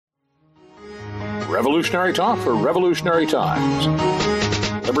Revolutionary talk for revolutionary times.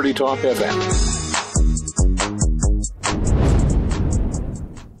 Liberty Talk FM.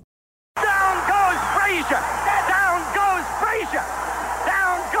 Down goes Frazier! Down goes Frazier!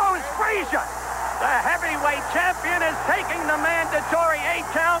 Down goes Frazier! The heavyweight champion is taking the mandatory 8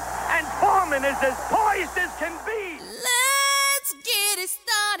 count, and Foreman is as poised as can be. Let's get it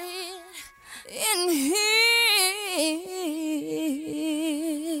started in here.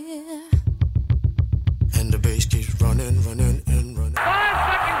 And the bass keeps running. 5 seconds left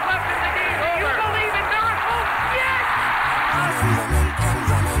in the game. You believe in miracles? Yes!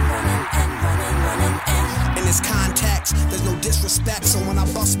 In this context, there's no disrespect, so when I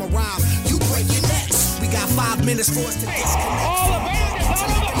bust my rhyme, you break your necks. We got 5 minutes for us to disconnect. All the bandits on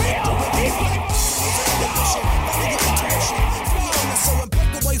the So and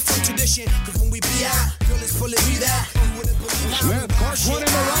break away from tradition, cause when we be out, girl, it's fully be that. Smith parks one in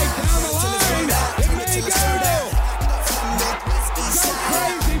the right down the line. It may go. Go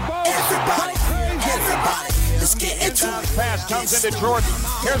crazy, folks. Everybody, let's get into it. Pass comes into Jordan.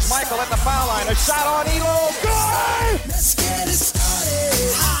 Here's Michael at the foul line. A shot on Elo. Good! Let's get it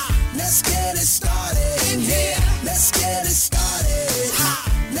started. Let's get it started in here. Let's get it started.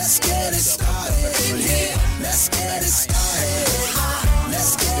 Let's get it started in here. Let's get it started.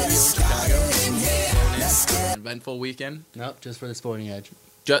 Let's get it started in here. Let's get Eventful weekend. Nope, just for the Sporting Edge.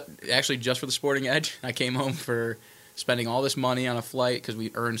 Just for the Sporting Edge. I came home for spending all this money on a flight because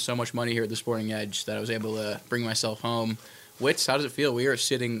we earned so much money here at the Sporting Edge that I was able to bring myself home. Wits, how does it feel? We are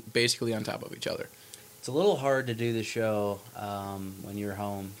sitting basically on top of each other. It's a little hard to do the show when you're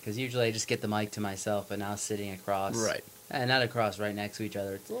home because usually I just get the mic to myself, but now sitting across, Right. Not across, right next to each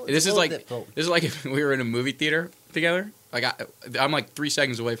other. This is like if we were in a movie theater together. Like I'm like 3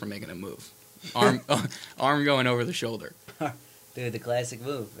 seconds away from making a move, arm going over the shoulder. Dude, the classic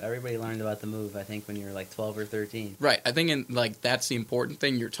move. Everybody learned about the move, I think, when you were like 12 or 13. Right. I think that's the important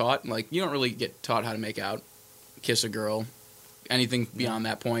thing you're taught. Like you don't really get taught how to make out, kiss a girl, anything beyond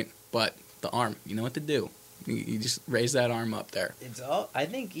that point. But the arm, you know what to do. You just raise that arm up there. I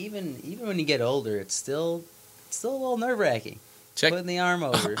think even when you get older, it's still a little nerve-wracking. Putting the arm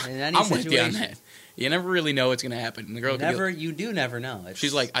over in any I'm situation. with you on that. You never really know what's going to happen. And the girl You do never know.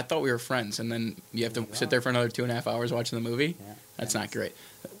 She's like, I thought we were friends, and then you have to sit there for another 2.5 hours watching the movie. Yeah, That's not great.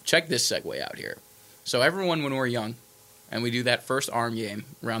 Check this segue out here. So everyone, when we're young, and we do that first arm game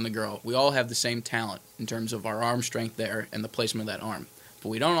around the girl, we all have the same talent in terms of our arm strength there and the placement of that arm. But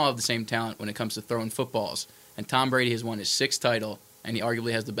we don't all have the same talent when it comes to throwing footballs. And Tom Brady has won his 6th title, and he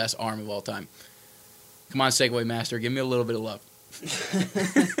arguably has the best arm of all time. Come on, Segway Master, give me a little bit of love.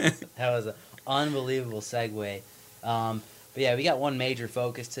 That was an unbelievable segue. But yeah, we got one major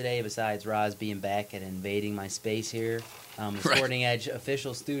focus today besides Roz being back and invading my space here. The Sporting Edge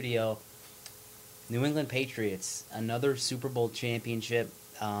official studio. New England Patriots, another Super Bowl championship,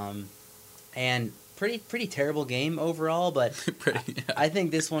 and pretty terrible game overall. But I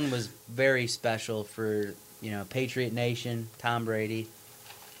think this one was very special for Patriot Nation, Tom Brady,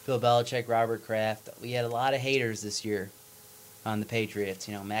 Bill Belichick, Robert Kraft. We had a lot of haters this year on the Patriots.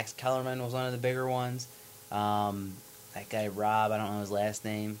 Max Kellerman was one of the bigger ones. That guy Rob, I don't know his last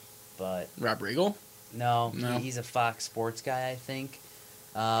name, but Rob Riggle? No. He's a Fox Sports guy, I think.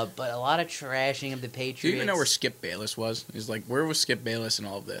 But a lot of trashing of the Patriots. Do you even know where Skip Bayless was? He's like, where was Skip Bayless in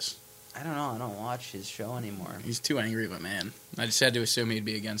all of this? I don't know. I don't watch his show anymore. He's too angry of a man. I just had to assume he'd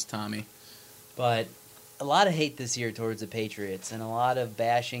be against Tommy. But a lot of hate this year towards the Patriots, and a lot of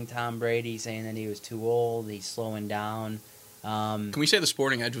bashing Tom Brady, saying that he was too old, he's slowing down. Can we say the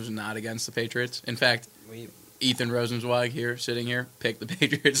Sporting Edge was not against the Patriots? In fact, Ethan Rosenzweig here, sitting here, picked the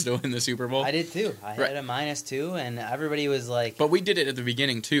Patriots to win the Super Bowl. I did too. I had a -2, and everybody was like... But we did it at the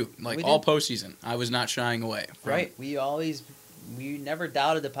beginning too. Like all postseason, I was not shying away. Right. We never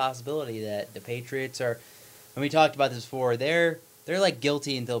doubted the possibility that the Patriots are... And we talked about this before. They're like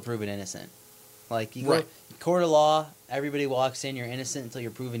guilty until proven innocent. Like, you go court of law, everybody walks in, you're innocent until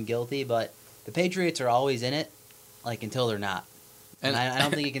you're proven guilty, but the Patriots are always in it, like, until they're not. And I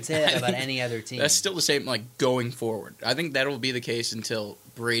don't think you can say that about any other team. That's still the same, like, going forward. I think that will be the case until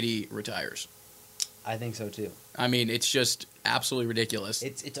Brady retires. I think so, too. I mean, it's just absolutely ridiculous.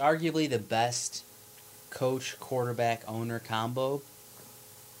 It's arguably the best coach, quarterback, owner combo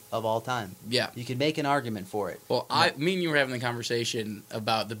of all time. Yeah. You could make an argument for it. Well, me and you were having the conversation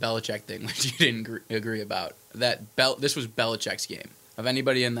about the Belichick thing, which you didn't agree about. This was Belichick's game. Of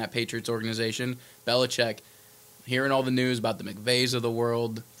anybody in that Patriots organization, Belichick, hearing all the news about the McVays of the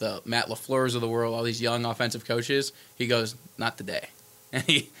world, the Matt LaFleurs of the world, all these young offensive coaches, he goes, not today. And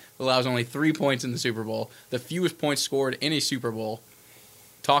he allows only 3 points in the Super Bowl, the fewest points scored in a Super Bowl.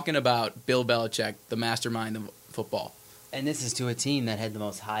 talking about Bill Belichick, the mastermind of football. And this is to a team that had the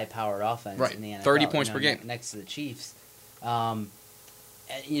most high-powered offense Right. in the NFL. 30 points per game. Next to the Chiefs. And,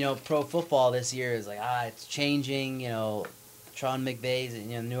 pro football this year is like, it's changing. Sean McVay's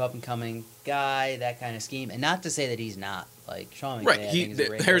new up-and-coming guy, that kind of scheme. And not to say that he's not. Like, Sean McVay, Right. I think, is a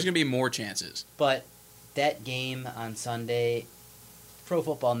great There's coach. going to be more chances. But that game on Sunday, pro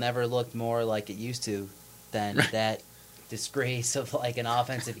football never looked more like it used to than that disgrace of like an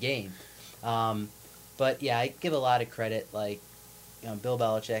offensive game. But yeah, I give a lot of credit. Bill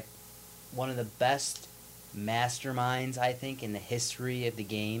Belichick, one of the best masterminds I think in the history of the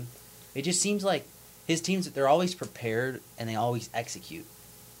game. It just seems like his teams, they're always prepared and they always execute.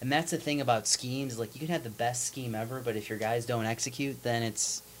 And that's the thing about schemes. Like, you can have the best scheme ever, but if your guys don't execute, then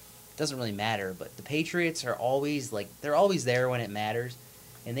it doesn't really matter. But the Patriots are always they're always there when it matters,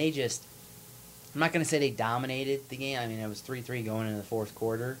 and they just, I'm not going to say they dominated the game. I mean, it was 3-3 going into the fourth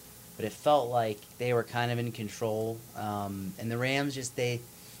quarter, but it felt like they were kind of in control. And the Rams they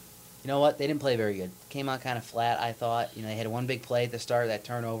didn't play very good. Came out kind of flat, I thought. They had one big play at the start, that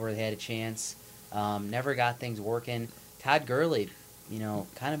turnover, they had a chance. Never got things working. Todd Gurley,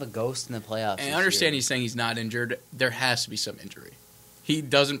 kind of a ghost in the playoffs. And I understand he's saying he's not injured. There has to be some injury. He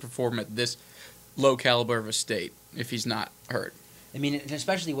doesn't perform at this low caliber of a state if he's not hurt. I mean,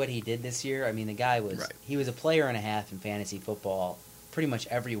 especially what he did this year. I mean, the guy he was a player and a half in fantasy football pretty much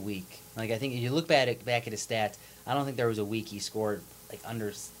every week. Like, I think if you look back at his stats, I don't think there was a week he scored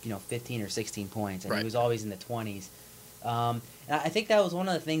under 15 or 16 points, and he was always in the 20s. And I think that was one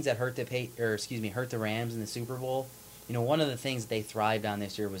of the things that hurt the Rams in the Super Bowl. One of the things that they thrived on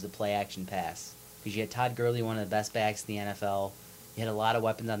this year was the play action pass, because you had Todd Gurley, one of the best backs in the NFL. You had a lot of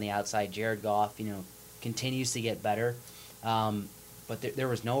weapons on the outside. Jared Goff, continues to get better. But there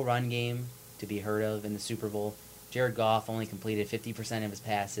was no run game to be heard of in the Super Bowl. Jared Goff only completed 50% of his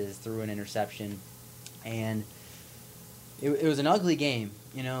passes, threw an interception, and it was an ugly game,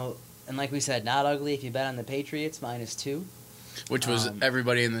 And like we said, not ugly if you bet on the Patriots -2, which was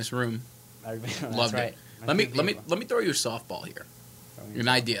everybody in this room loved right. it. Let me throw you a softball here. An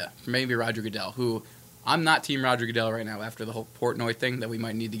idea for maybe Roger Goodell, who I'm not Team Roger Goodell right now after the whole Portnoy thing that we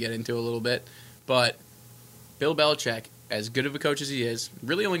might need to get into a little bit. But Bill Belichick, as good of a coach as he is,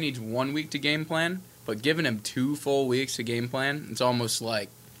 really only needs 1 week to game plan. But giving him 2 full weeks to game plan, it's almost like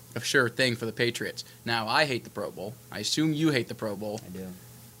a sure thing for the Patriots. Now, I hate the Pro Bowl. I assume you hate the Pro Bowl. I do.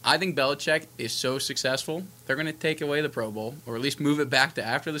 I think Belichick is so successful, they're going to take away the Pro Bowl, or at least move it back to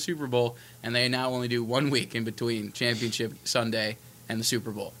after the Super Bowl, and they now only do 1 week in between Championship Sunday and the Super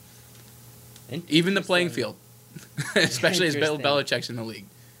Bowl. Even the playing field, especially as Bill Belichick's in the league.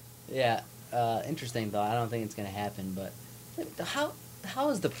 Yeah, interesting though. I don't think it's going to happen, but how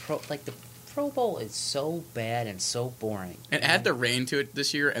is the Pro Bowl is so bad and so boring. And add the rain to it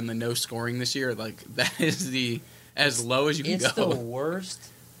this year and the no scoring this year, that is as low as you can go. It's the worst.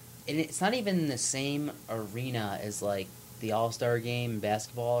 And it's not even in the same arena as the All-Star game in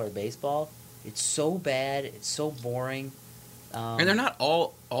basketball or baseball. It's so bad. It's so boring. And they're not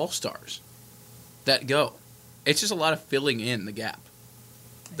all All-Stars that go. It's just a lot of filling in the gap.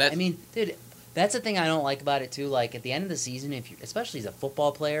 Dude, that's the thing I don't like about it too. At the end of the season, especially as a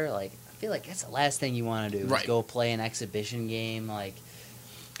football player, I feel like that's the last thing you want to do is go play an exhibition game.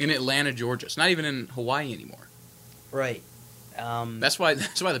 In Atlanta, Georgia. It's not even in Hawaii anymore. Right. That's why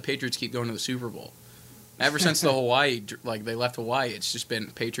the Patriots keep going to the Super Bowl. Ever since the Hawaii, they left Hawaii, it's just been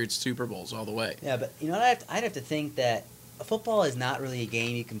Patriots Super Bowls all the way. Yeah, but I'd have to think that football is not really a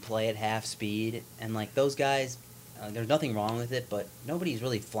game you can play at half speed, and those guys, there's nothing wrong with it, but nobody's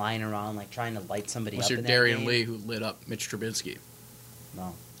really flying around trying to light somebody up. Was your in that Darian game. Lee who lit up Mitch Trubisky?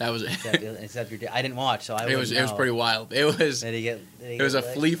 No, that was it. Except I didn't watch, so it was pretty wild. It was a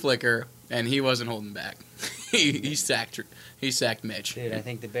flea flicker, and he wasn't holding back. he sacked Mitch. Dude, I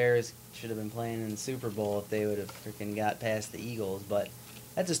think the Bears should have been playing in the Super Bowl if they would have freaking got past the Eagles, but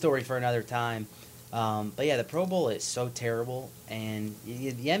that's a story for another time. But yeah, the Pro Bowl is so terrible, and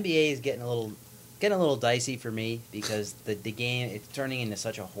the NBA is getting a little dicey for me because the game, it's turning into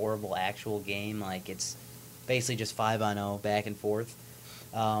such a horrible actual game. It's basically just 5-on-0 back and forth.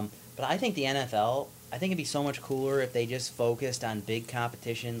 But I think the NFL, I think it'd be so much cooler if they just focused on big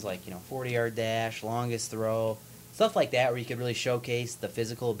competitions 40-yard dash, longest throw, stuff like that, where you could really showcase the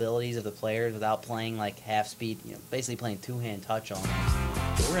physical abilities of the players without playing half speed, basically playing two-hand touch almost.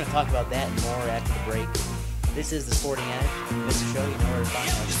 So we're going to talk about that and more after the break. This is the Sporting Edge. This is a show you know where to find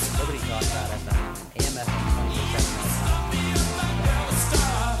us. Liberty Talk FM, AMFM 24/7.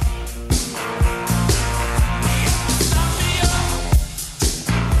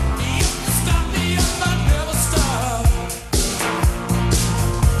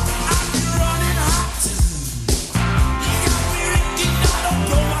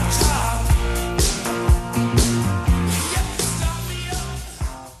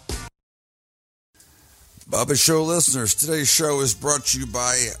 Bubba Show listeners, today's show is brought to you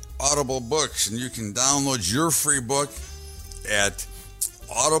by Audible Books, and you can download your free book at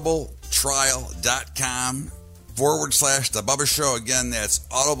audibletrial.com/The Bubba Show. Again, that's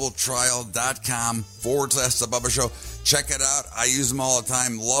audibletrial.com/The Bubba Show. Check it out. I use them all the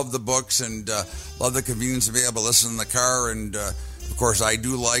time. Love the books and love the convenience to be able to listen in the car. And, of course, I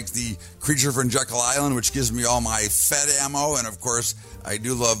do like the Creature from Jekyll Island, which gives me all my Fed ammo. And, of course, I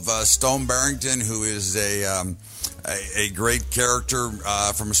do love Stone Barrington, who is a great character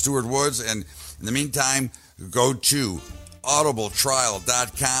from Stuart Woods. And in the meantime, go to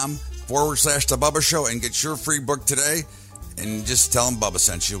audibletrial.com/The Bubba Show and get your free book today. And just tell them Bubba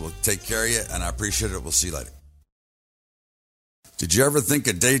sent you. We'll take care of you, and I appreciate it. We'll see you later. Did you ever think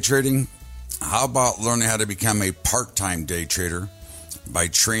of day trading? How about learning how to become a part-time day trader by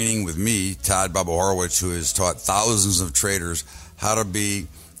training with me, Todd Bubba Horowitz, who has taught thousands of traders how to be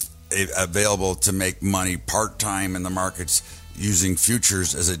available to make money part-time in the markets using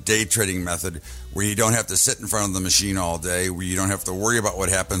futures as a day trading method where you don't have to sit in front of the machine all day, where you don't have to worry about what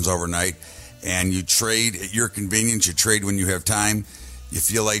happens overnight, and you trade at your convenience. You trade when you have time. You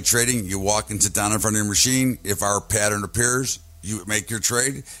feel like trading, you walk and sit down in front of your machine. If our pattern appears, you make your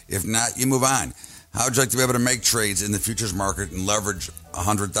trade. If not, you move on. How would you like to be able to make trades in the futures market and leverage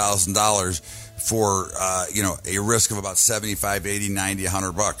 $100,000 for a risk of about $75, $80, $90,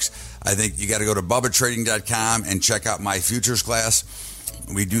 $100? I think you got to go to BubbaTrading.com and check out my futures class.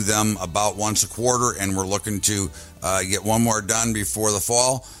 We do them about once a quarter, and we're looking to get one more done before the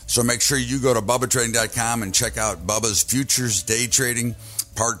fall. So make sure you go to BubbaTrading.com and check out Bubba's Futures Day Trading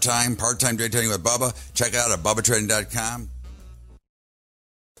part-time day trading with Bubba. Check it out at BubbaTrading.com.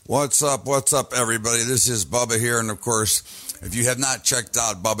 What's up, everybody? This is Bubba here, and of course, if you have not checked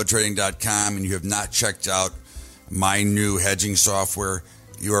out BubbaTrading.com and you have not checked out my new hedging software,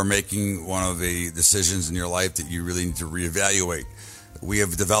 you are making one of the decisions in your life that you really need to reevaluate. We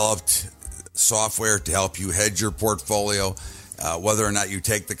have developed software to help you hedge your portfolio. Whether or not you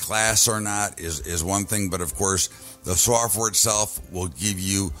take the class or not is one thing, but of course, the software itself will give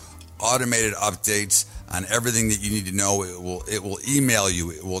you automated updates on everything that you need to know. It will email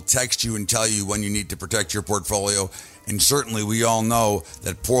you. It will text you and tell you when you need to protect your portfolio. And certainly we all know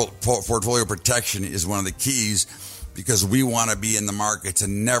that portfolio protection is one of the keys because we want to be in the market to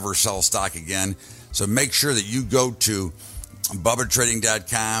never sell stock again. So make sure that you go to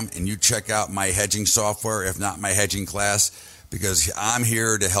BubbaTrading.com and you check out my hedging software, if not my hedging class, because I'm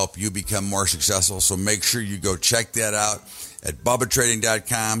here to help you become more successful. So make sure you go check that out at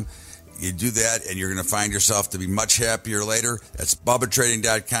BubbaTrading.com. You do that, and you're going to find yourself to be much happier later. That's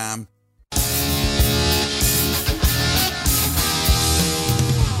BubbaTrading.com. I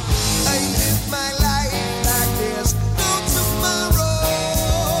live my life like there's no tomorrow.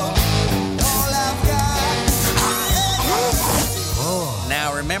 All I've got.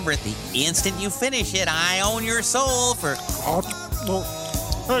 Now remember, the instant you finish it, I own your soul for...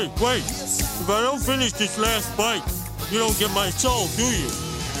 Hey, wait. If I don't finish this last bite, you don't get my soul, do you?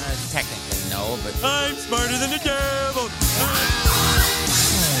 Technically, no, but... I'm smarter than the devil!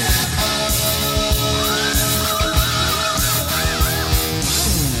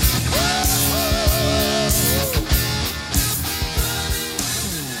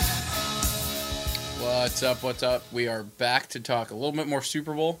 What's up? We are back to talk a little bit more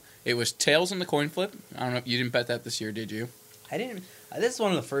Super Bowl. It was tails in the coin flip. I don't know, you didn't bet that this year, did you? I didn't. This is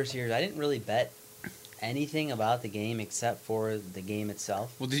one of the first years I didn't really bet anything about the game except for the game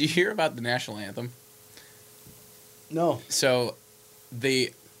itself. Well, did you hear about the national anthem? No. So,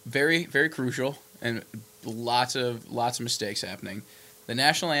 the very, very crucial and lots of mistakes happening. The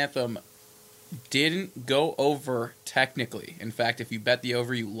national anthem didn't go over technically. In fact, if you bet the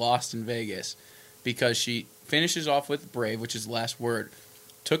over, you lost in Vegas because she finishes off with Brave, which is the last word,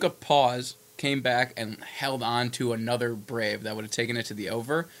 took a pause, came back, and held on to another Brave that would have taken it to the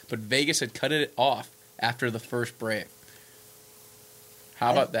over, but Vegas had cut it off after the first Brave.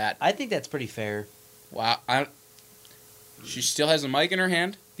 How about that? I think that's pretty fair. Wow. She still has a mic in her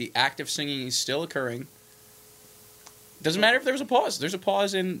hand. The act of singing is still occurring. Doesn't matter if there's a pause. There's a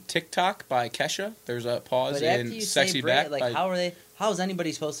pause in TikTok by Kesha. There's a pause in Sexy Back. Like, how is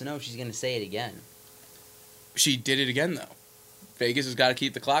anybody supposed to know she's going to say it again? She did it again, though. Vegas has got to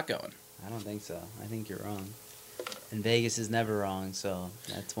keep the clock going. I don't think so. I think you're wrong. And Vegas is never wrong, so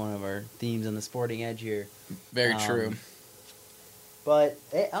that's one of our themes on the Sporting Edge here. Very true. But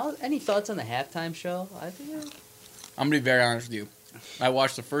any thoughts on the halftime show? I'm going to be very honest with you. I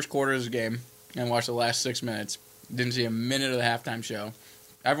watched the first quarter of the game and watched the last 6 minutes. Didn't see a minute of the halftime show.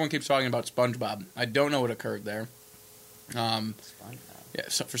 Everyone keeps talking about SpongeBob. I don't know what occurred there. SpongeBob. Yeah,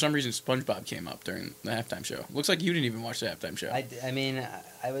 so for some reason SpongeBob came up during the halftime show. Looks like you didn't even watch the halftime show. I mean,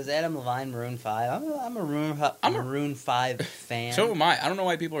 I was Adam Levine, Maroon 5. I'm a Maroon 5 fan. So am I. I don't know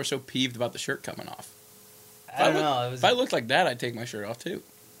why people are so peeved about the shirt coming off. I don't know. If I looked like that, I'd take my shirt off too.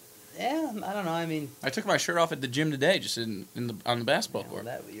 Yeah, I don't know. I mean, I took my shirt off at the gym today, just on the basketball court.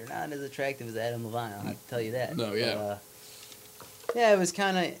 You're not as attractive as Adam Levine. I'll have to tell you that. No, yeah. But, yeah, it was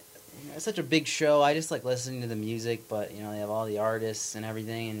kind of such a big show. I just like listening to the music, but they have all the artists and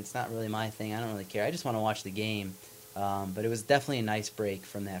everything, and it's not really my thing. I don't really care. I just want to watch the game. But it was definitely a nice break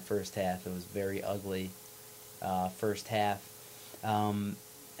from that first half. It was very ugly first half. And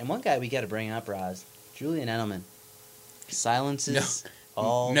one guy we got to bring up, Roz, Julian Edelman, silences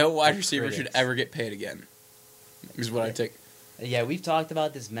all. No wide receiver critics. should ever get paid again. Is what I take. Yeah, we've talked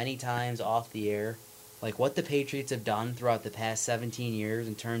about this many times off the air. Like what the Patriots have done throughout the past 17 years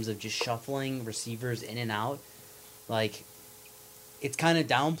in terms of just shuffling receivers in and out. Like, it's kind of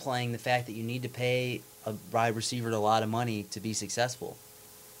downplaying the fact that you need to pay a wide receiver a lot of money to be successful.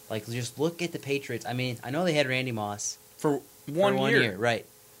 Like, just look at the Patriots. I mean, I know they had Randy Moss. For one year. Right.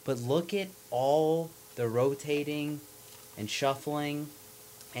 But look at all the rotating and shuffling.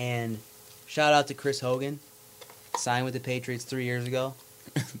 And shout out to Chris Hogan. Signed with the Patriots 3 years ago.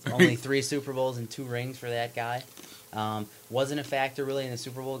 Only 3 Super Bowls and 2 rings for that guy. Wasn't a factor really in the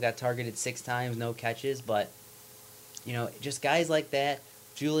Super Bowl. Got targeted 6 times, no catches. But, just guys like that.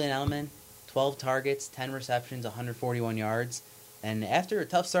 Julian Edelman, 12 targets, 10 receptions, 141 yards. And after a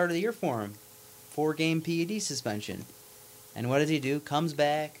tough start of the year for him, 4-game PED suspension. And what does he do? Comes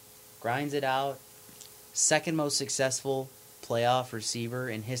back, grinds it out. Second most successful playoff receiver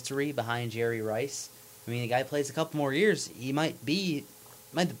in history behind Jerry Rice. I mean, the guy plays a couple more years. He might be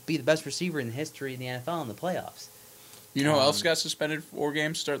the best receiver in the history of the NFL in the playoffs. You know who else got suspended 4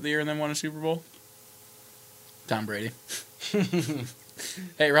 games to start the year and then won a Super Bowl? Tom Brady.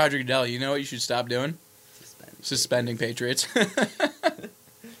 Hey, Roger Goodell, you know what you should stop doing? Suspending Patriots.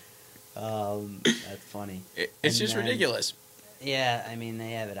 That's funny. It's just ridiculous. Yeah, I mean,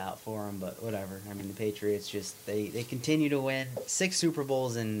 they have it out for them, but whatever. I mean, the Patriots just, they continue to win 6 Super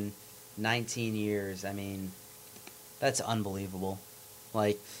Bowls in 19 years. I mean, that's unbelievable.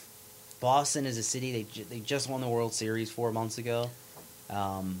 Like, Boston is a city, they just won the World Series 4 months ago.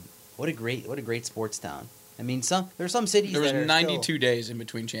 What a great sports town. I mean, there's some cities there was that are 92 still, days in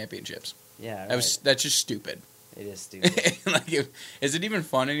between championships. Yeah, right. That's just stupid. It is stupid. Is it even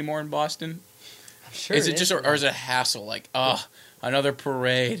fun anymore in Boston? I'm sure Is it just, or is it a hassle? Like, another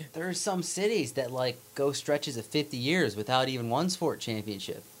parade. There are some cities that go stretches of 50 years without even one sport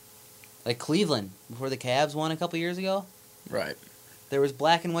championship. Like Cleveland, before the Cavs won a couple years ago. Right. There was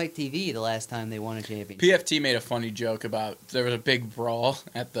black and white TV the last time they won a championship. PFT made a funny joke about there was a big brawl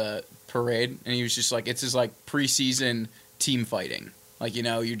at the parade, and he was just like, it's just like preseason team fighting. Like,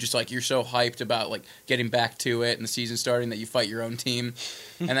 you're just like, you're so hyped about like getting back to it and the season starting that you fight your own team.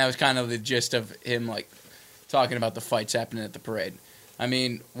 And that was kind of the gist of him like talking about the fights happening at the parade. I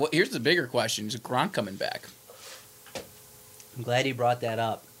mean, here's the bigger question. Is Gronk coming back? I'm glad you brought that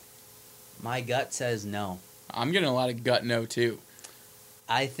up. My gut says no. I'm getting a lot of gut no, too.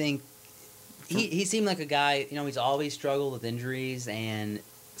 I think he seemed like a guy, he's always struggled with injuries and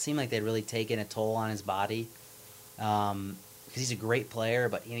seemed like they'd really taken a toll on his body. Because he's a great player,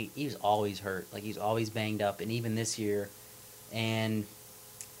 but he was always hurt. Like, he's always banged up, and even this year. And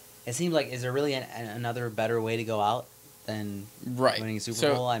it seems like, is there really another better way to go out than winning a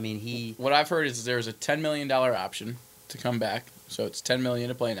Super Bowl? I mean, what I've heard is there's a $10 million option to come back. So it's $10 million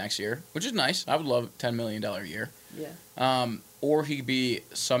to play next year, which is nice. I would love a $10 million a year. Yeah. Or he could be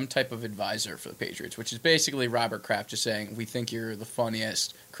some type of advisor for the Patriots, which is basically Robert Kraft just saying, we think you're the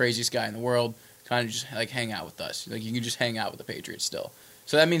funniest, craziest guy in the world. Kind of just like hang out with us. Like, you can just hang out with the Patriots still.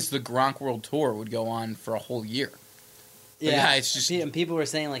 So that means the Gronk World Tour would go on for a whole year. Yeah, it's just, and people were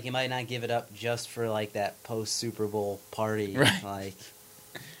saying like he might not give it up just for like that post Super Bowl party, right? Like,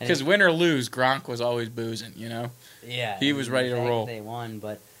 because win or lose, Gronk was always boozing. Yeah, he was ready to roll. They won,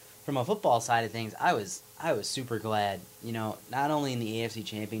 but from a football side of things, I was super glad. Not only in the AFC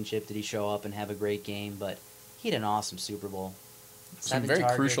Championship did he show up and have a great game, but he had an awesome Super Bowl. Some very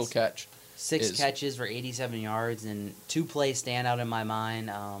crucial catch. 6 catches for 87 yards, and 2 plays stand out in my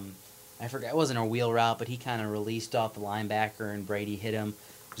mind. I forgot, it wasn't a wheel route, but he kind of released off the linebacker, and Brady hit him.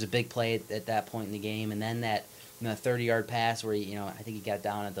 It was a big play at that point in the game, and then that 30-yard pass where I think he got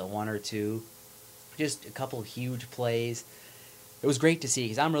down at the 1 or 2. Just a couple of huge plays. It was great to see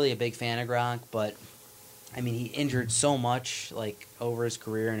because I'm really a big fan of Gronk, but I mean, he injured so much like over his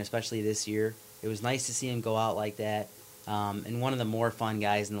career, and especially this year. It was nice to see him go out like that and one of the more fun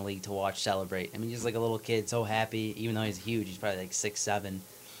guys in the league to watch celebrate. I mean, he's like a little kid, so happy, even though he's huge. He's probably like 6'7".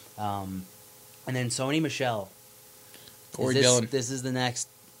 And then Sony Michel. Corey Dillon. This is the next,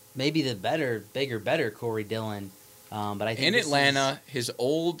 maybe the better Corey Dillon. But I think in Atlanta, his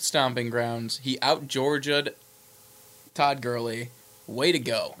old stomping grounds, he out-Georgia'd Todd Gurley. Way to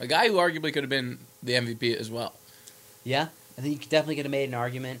go. A guy who arguably could have been the MVP as well. Yeah, I think you definitely could have made an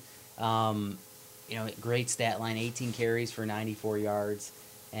argument. Great stat line, 18 carries for 94 yards,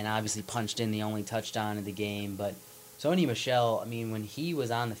 and obviously punched in the only touchdown of the game. But Sony Michel, I mean, when he was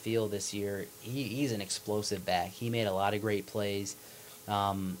on the field this year, he's an explosive back. He made a lot of great plays.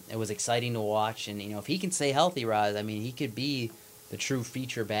 It was exciting to watch, and if he can stay healthy, Roz, I mean, he could be the true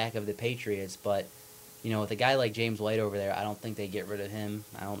feature back of the Patriots. But with a guy like James White over there, I don't think they get rid of him.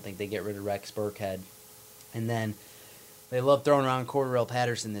 I don't think they get rid of Rex Burkhead. And then they love throwing around Cordarrelle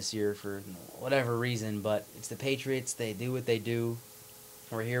Patterson this year for whatever reason, but it's the Patriots. They do what they do.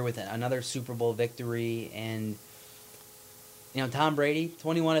 We're here with another Super Bowl victory, and Tom Brady,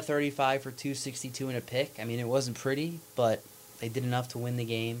 21-35 for 262 and a pick. I mean, it wasn't pretty, but they did enough to win the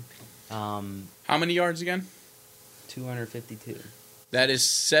game. How many yards again? 252. That is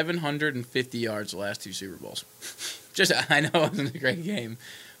 750 yards the last two Super Bowls. I know it wasn't a great game,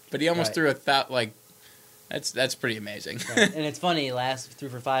 but he almost threw that's pretty amazing. Right. And it's funny, threw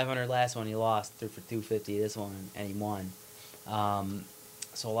for 500 last one, he lost, threw for 250 this one, and he won.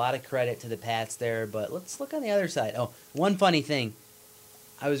 So a lot of credit to the Pats there, but let's look on the other side. Oh, one funny thing.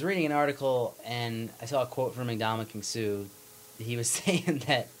 I was reading an article, and I saw a quote from Ndamukong Suh. He was saying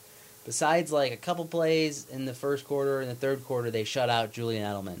that besides like a couple plays in the first quarter and the third quarter, they shut out Julian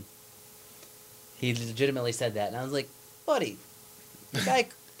Edelman. He legitimately said that. And I was like, buddy, the guy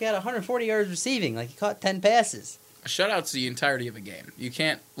got 140 yards receiving. Like, he caught 10 passes. A shutout's the entirety of a game. You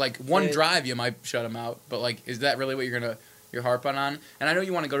can't, one drive you might shut him out, but, is that really what you're harping on? And I know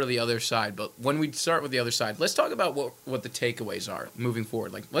you want to go to the other side, but when we start with the other side, let's talk about what the takeaways are moving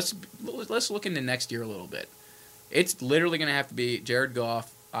forward. Let's look into next year a little bit. It's literally going to have to be Jared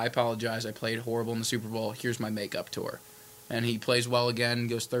Goff. I apologize. I played horrible in the Super Bowl. Here's my makeup tour. And he plays well again,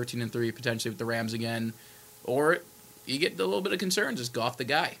 goes 13-3 potentially with the Rams again. Or you get a little bit of concerns. Is Goff the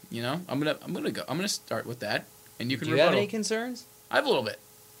guy? I'm gonna start with that. And you can Do you have any concerns? I have a little bit.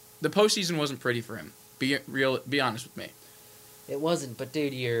 The postseason wasn't pretty for him. Be honest with me. It wasn't, but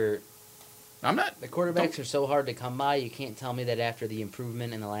dude, I'm not. The quarterbacks are so hard to come by. You can't tell me that after the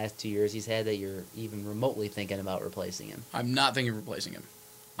improvement in the last 2 years he's had that you're even remotely thinking about replacing him. I'm not thinking of replacing him.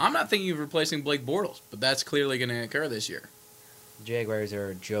 I'm not thinking of replacing Blake Bortles, but that's clearly going to occur this year. The Jaguars are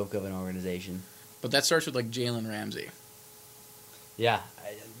a joke of an organization. But that starts with Jalen Ramsey. Yeah.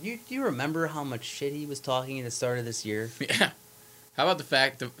 Do you remember how much shit he was talking at the start of this year? Yeah. How about the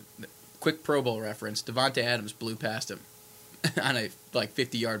fact, the quick Pro Bowl reference, Devontae Adams blew past him on a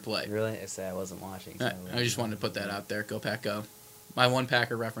 50-yard play. Really? I wasn't watching. So I just wanted to put that out there. Go Pack Go. My one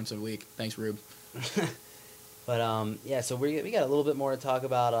Packer reference of the week. Thanks, Rube. But, so we got a little bit more to talk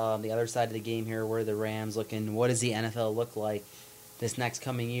about the other side of the game here. Where are the Rams looking? What does the NFL look like this next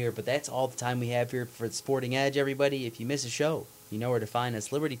coming year? But that's all the time we have here for the Sporting Edge, everybody. If you miss a show, you know where to find us.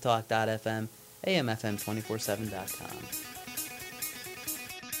 LibertyTalk.fm, AMFM247.com.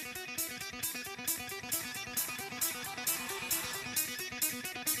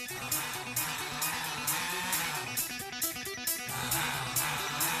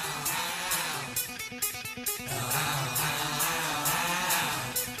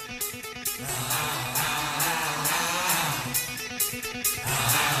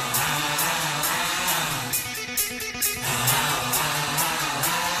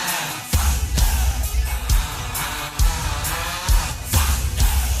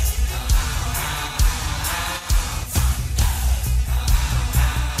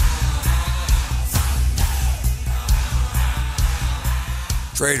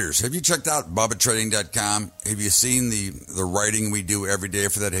 Traders, have you checked out BubbaTrading.com? Have you seen the writing we do every day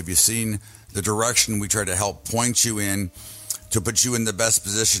for that? Have you seen the direction we try to help point you in to put you in the best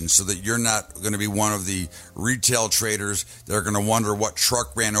position so that you're not going to be one of the retail traders that are going to wonder what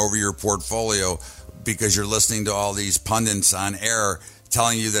truck ran over your portfolio because you're listening to all these pundits on air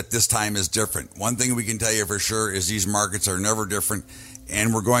telling you that this time is different. One thing we can tell you for sure is these markets are never different.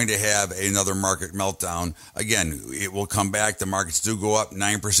 And we're going to have another market meltdown. Again, it will come back. The markets do go up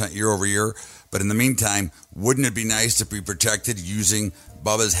 9% year over year. But in the meantime, wouldn't it be nice to be protected using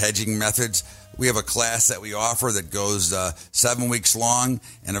Bubba's hedging methods? We have a class that we offer that goes 7 weeks long.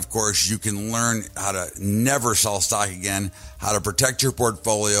 And, of course, you can learn how to never sell stock again, how to protect your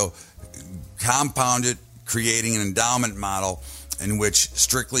portfolio, compound it, creating an endowment model. in which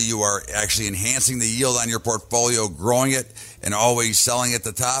strictly you are actually enhancing the yield on your portfolio, growing it, and always selling at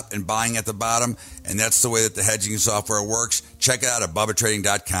the top and buying at the bottom. And that's the way that the hedging software works. Check it out at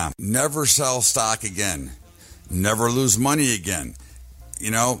BubbaTrading.com. Never sell stock again. Never lose money again.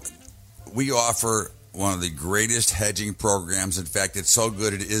 You know, we offer one of the greatest hedging programs. In fact, it's so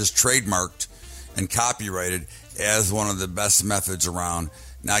good it is trademarked and copyrighted as one of the best methods around.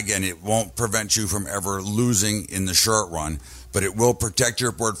 Now, again, it won't prevent you from ever losing in the short run, but it will protect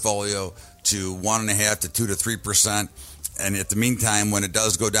your portfolio to 1.5 to 2 to 3%. And at the meantime, when it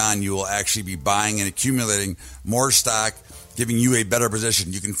does go down, you will actually be buying and accumulating more stock, giving you a better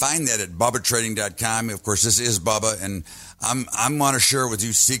position. You can find that at BubbaTrading.com. Of course, this is Bubba, and I'm want to share with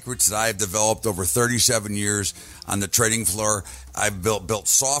you secrets that I have developed over 37 years on the trading floor. I've built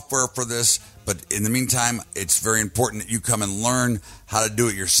software for this, but in the meantime, it's very important that you come and learn how to do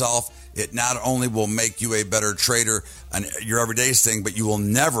it yourself. It not only will make you a better trader on your everyday thing, but you will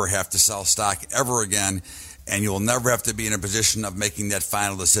never have to sell stock ever again, and you will never have to be in a position of making that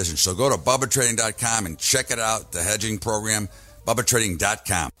final decision. So go to BubbaTrading.com and check it out, the hedging program,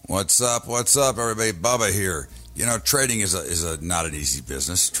 BubbaTrading.com. What's up, everybody? Bubba here. You know, trading is not an easy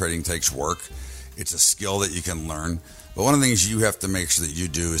business. Trading takes work. It's a skill that you can learn. But one of the things you have to make sure that you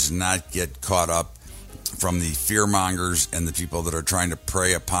do is not get caught up from the fear mongers and the people that are trying to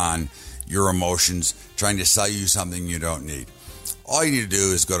prey upon your emotions, trying to sell you something you don't need. All you need to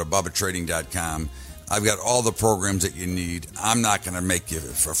do is go to BubbaTrading.com. I've got all the programs that you need. I'm not going to make you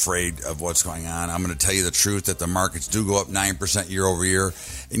afraid of what's going on. I'm going to tell you the truth that the markets do go up 9% year over year.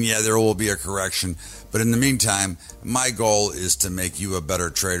 And yeah, there will be a correction. But in the meantime, my goal is to make you a better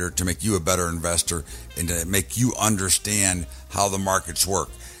trader, to make you a better investor, and to make you understand how the markets work.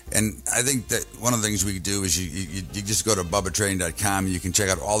 And I think that one of the things we do is you just go to BubbaTrading.com and you can check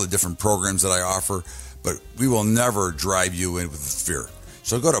out all the different programs that I offer, but we will never drive you in with fear.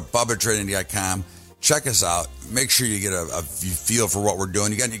 So go to BubbaTrading.com. Check us out. Make sure you get a feel for what we're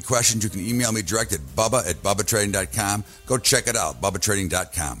doing. You got any questions, you can email me direct at Bubba@BubbaTrading.com. Go check it out,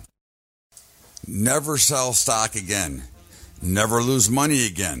 BubbaTrading.com. Never sell stock again. Never lose money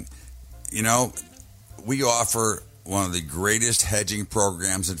again. You know, we offer one of the greatest hedging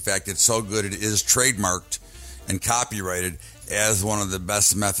programs. In fact, it's so good it is trademarked and copyrighted as one of the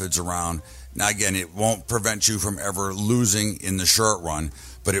best methods around. Now, again, it won't prevent you from ever losing in the short run,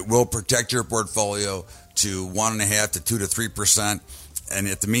 but it will protect your portfolio to 1.5 to 2 to 3%. And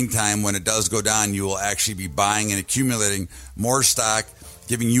at the meantime, when it does go down, you will actually be buying and accumulating more stock,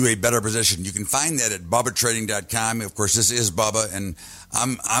 giving you a better position. You can find that at BubbaTrading.com. Of course, this is Bubba, and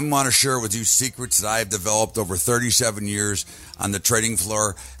I'm want to share with you secrets that I have developed over 37 years on the trading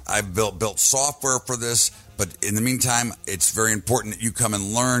floor. I've built software for this, but in the meantime, it's very important that you come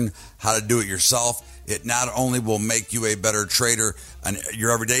and learn how to do it yourself. It not only will make you a better trader on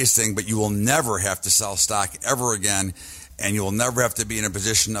your everyday thing, but you will never have to sell stock ever again, and you will never have to be in a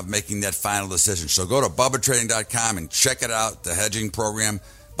position of making that final decision. So go to BubbaTrading.com and check it out, the hedging program,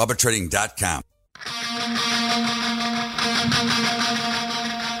 BubbaTrading.com.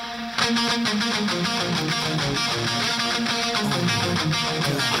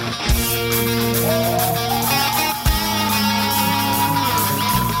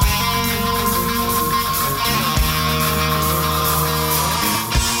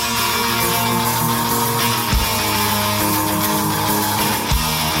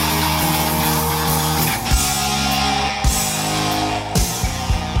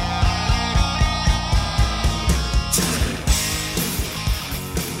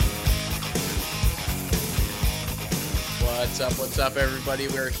 What's up, everybody?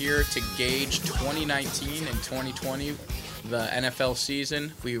 We're here to gauge 2019 and 2020, the NFL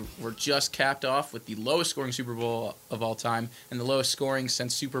season. We were just capped off with the lowest scoring Super Bowl of all time and the lowest scoring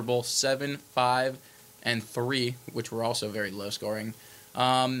since Super Bowl 7, 5, and 3, which were also very low scoring.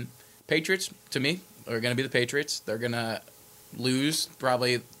 Patriots, to me, are going to be the Patriots. They're going to lose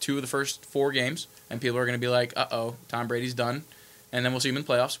probably 2 of the first 4 games, and people are going to be like, uh-oh, Tom Brady's done. And then we'll see him in the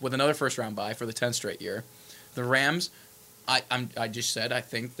playoffs with another first-round bye for the 10th straight year. The Rams, I just said I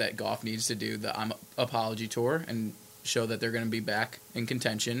think that Goff needs to do the apology tour and show that they're going to be back in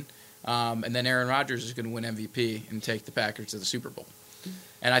contention. And then Aaron Rodgers is going to win MVP and take the Packers to the Super Bowl.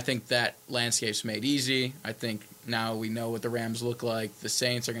 And I think that landscape's made easy. I think now we know what the Rams look like. The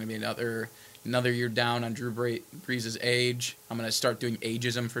Saints are going to be another year down on Drew Brees' age. I'm going to start doing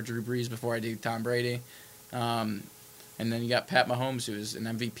ageism for Drew Brees before I do Tom Brady. And then you got Pat Mahomes, who's an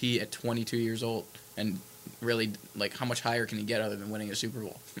MVP at 22 years old. And really, like, how much higher can he get other than winning a Super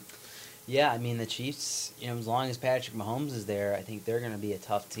Bowl? Yeah, I mean, the Chiefs, as long as Patrick Mahomes is there, I think they're going to be a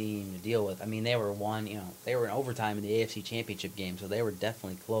tough team to deal with. I mean, they were they were in overtime in the AFC Championship game, so they were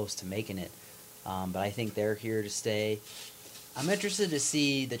definitely close to making it. But I think they're here to stay. I'm interested to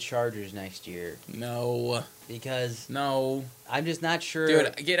see the Chargers next year. No. Because no, I'm just not sure.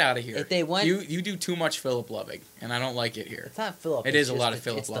 Dude, get out of here. If they went, you do too much Philip Loving, and I don't like it here. It's not Philip. It is a lot of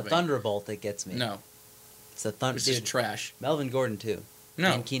Philip Loving. It's the Thunderbolt that gets me. No. It's the Thunder. This is trash. Melvin Gordon too.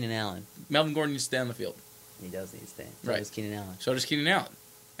 No. And Keenan Allen. Melvin Gordon needs to stay on the field. He does need to stay. So right. does Keenan Allen. So does Keenan Allen.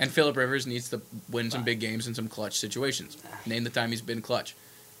 And Phillip Rivers needs to win some big games in some clutch situations. Name the time he's been clutch.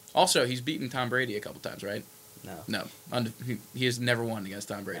 Also, he's beaten Tom Brady a couple times, right? No. He has never won against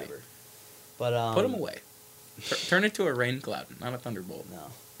Tom Brady. Never. But put him away. Turn it to a rain cloud, not a thunderbolt. No.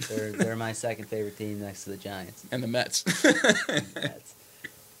 They're my second favorite team next to the Giants. And the Mets.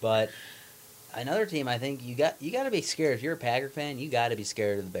 But another team, I think you got to be scared. If you're a Packer fan, you got to be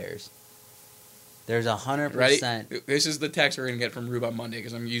scared of the Bears. There's 100%. Ready? This is the text we're going to get from Rube on Monday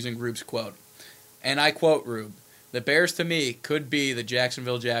because I'm using Rube's quote. And I quote Rube, "The Bears to me could be the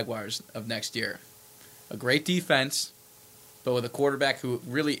Jacksonville Jaguars of next year. A great defense, but with a quarterback who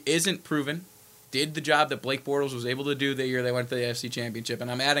really isn't proven, did the job that Blake Bortles was able to do the year they went to the AFC Championship."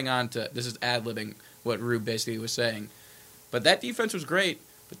 And I'm adding on to, this is ad-libbing what Rube basically was saying. But that defense was great,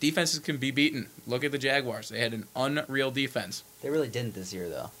 but defenses can be beaten. Look at the Jaguars. They had an unreal defense. They really didn't this year,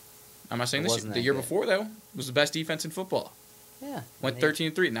 though. I'm not saying this year. The year before, though, was the best defense in football. Yeah. Went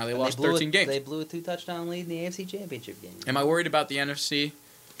 13-3. Now they lost 13 games. They blew a 2-touchdown lead in the AFC Championship game. Am I worried about the NFC?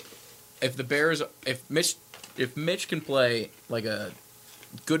 If the Bears, if Mitch can play like a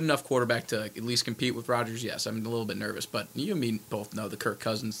good enough quarterback to at least compete with Rodgers, yes, I'm a little bit nervous. But you and me both know the Kirk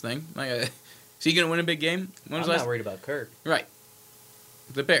Cousins thing. Is he going to win a big game? I'm not worried about Kirk. Right.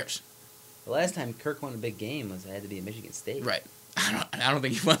 The Bears. The last time Kirk won a big game had to be at Michigan State. Right. I don't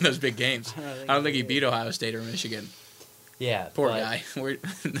think he won those big games. I don't think he beat Ohio State or Michigan. Yeah. Poor guy.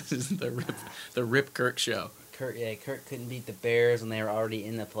 This is the Rip Kirk show. Kirk couldn't beat the Bears when they were already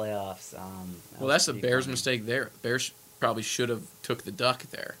in the playoffs. Well, that's the Bears' mistake there. Bears probably should have took the duck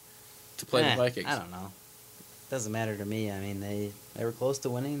there to play the Vikings. I don't know. Doesn't matter to me. I mean, they were close to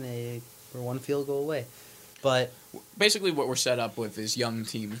winning. They were one field goal away. But basically what we're set up with is young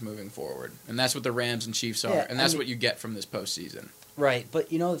teams moving forward. And that's what the Rams and Chiefs are. And that's what you get from this postseason. Right. But,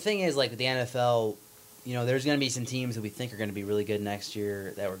 the thing is, like, with the NFL, there's going to be some teams that we think are going to be really good next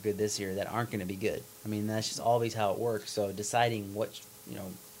year that were good this year that aren't going to be good. I mean, that's just always how it works. So deciding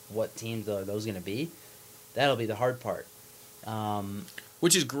what teams are those going to be, that'll be the hard part.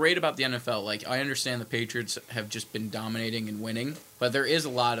 Which is great about the NFL. Like, I understand the Patriots have just been dominating and winning, but there is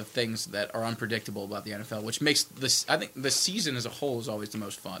a lot of things that are unpredictable about the NFL, which makes this. I think the season as a whole is always the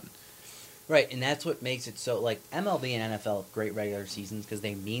most fun. Right, and that's what makes it so. Like MLB and NFL have great regular seasons because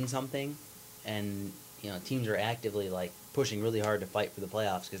they mean something, and teams are actively like pushing really hard to fight for the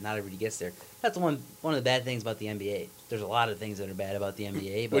playoffs because not everybody gets there. That's one of the bad things about the NBA. There's a lot of things that are bad about the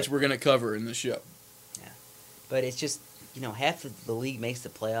NBA, but, which we're going to cover in the show. Yeah, but it's just. Half of the league makes the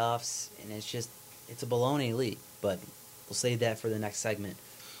playoffs, and it's a baloney league. But we'll save that for the next segment.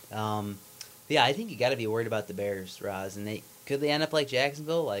 Yeah, I think you got to be worried about the Bears, Roz. And could they end up like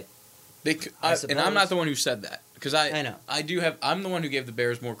Jacksonville? Like, and I'm not the one who said that because I know I'm the one who gave the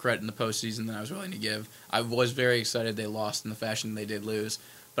Bears more credit in the postseason than I was willing to give. I was very excited they lost in the fashion they did lose,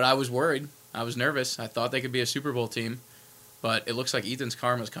 but I was worried. I was nervous. I thought they could be a Super Bowl team, but it looks like Ethan's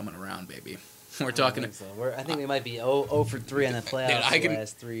karma's coming around, baby. We're talking. I think we might be 0 for 3 in the playoffs the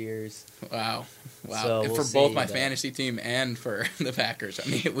last 3 years. Wow. So for both my fantasy team and for the Packers. I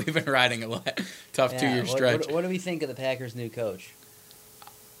mean, we've been riding a tough 2-year stretch. What do we think of the Packers' new coach?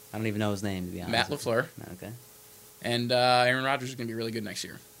 I don't even know his name, to be honest. Matt LaFleur. Okay. And Aaron Rodgers is going to be really good next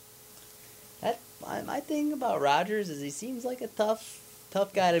year. My thing about Rodgers is he seems like a tough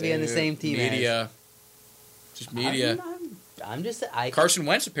guy to be on the same team as. Just media. I'm just. Carson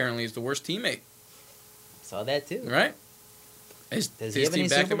Wentz apparently is the worst teammate. Saw that too. Right? Does he have any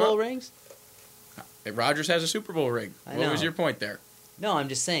Super Bowl rings? Rodgers has a Super Bowl ring. What was your point there? No, I'm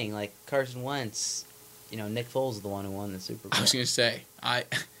just saying, like Carson Wentz. Nick Foles is the one who won the Super Bowl. I was going to say,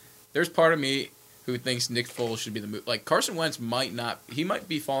 there's part of me who thinks Nick Foles should be the move. Like Carson Wentz might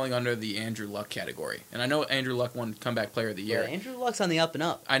be falling under the Andrew Luck category. And I know Andrew Luck won Comeback Player of the Year. Yeah, Andrew Luck's on the up and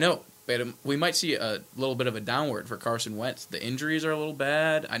up. I know. But we might see a little bit of a downward for Carson Wentz. The injuries are a little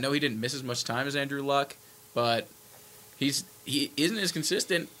bad. I know he didn't miss as much time as Andrew Luck, but he isn't as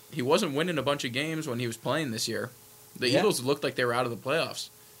consistent. He wasn't winning a bunch of games when he was playing this year. The Eagles looked like they were out of the playoffs.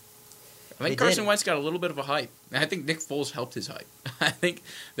 I think Carson Wentz got a little bit of a hype. And I think Nick Foles helped his hype. I think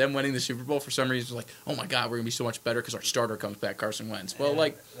them winning the Super Bowl for some reason was like, oh my God, we're going to be so much better because our starter comes back, Carson Wentz. Well,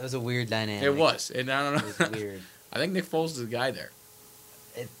 that was a weird dynamic. It was. And I don't know. It was weird. I think Nick Foles is the guy there.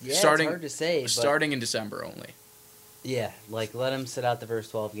 It's hard to say. Starting in December only. Yeah, let him sit out the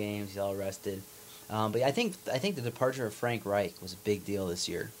first 12 games. He's all rested. But I think the departure of Frank Reich was a big deal this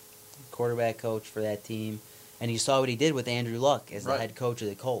year. Quarterback coach for that team. And you saw what he did with Andrew Luck as the head coach of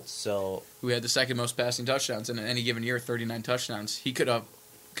the Colts. So who had the second most passing touchdowns in any given year, 39 touchdowns. He could have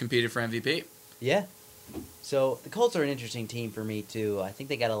competed for MVP. Yeah. So the Colts are an interesting team for me, too. I think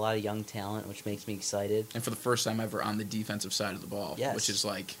they got a lot of young talent, which makes me excited. And for the first time ever on the defensive side of the ball, which is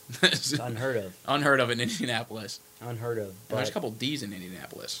like... unheard of. Unheard of in Indianapolis. Unheard of. But there's a couple D's in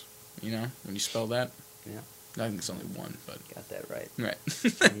Indianapolis, you know, when you spell that. Yeah. I think it's only one, but... Got that right.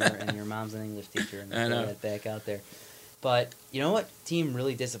 Right. and your mom's an English teacher, and I know. that back out there. But you know what team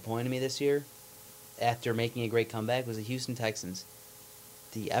really disappointed me this year after making a great comeback was the Houston Texans.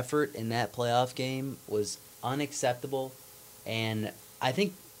 The effort in that playoff game was unacceptable, and I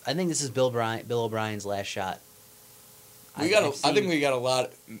think this is Bill O'Brien's last shot. I think we got a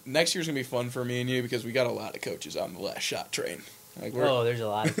lot. Next year's gonna be fun for me and you because we got a lot of coaches on the last shot train. There's a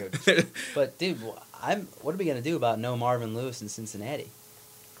lot of coaches. But dude, what are we gonna do about no Marvin Lewis in Cincinnati?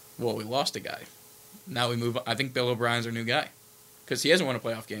 Well, we lost a guy. Now we move on. I think Bill O'Brien's our new guy because he hasn't won a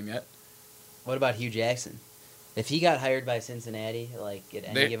playoff game yet. What about Hugh Jackson? If he got hired by Cincinnati, at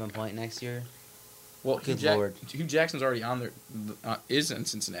any given point next year, well, good Lord, Hugh Jackson's already on there. Is in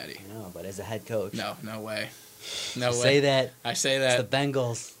Cincinnati. No, but as a head coach, no way. No way. Say that. I say that. It's the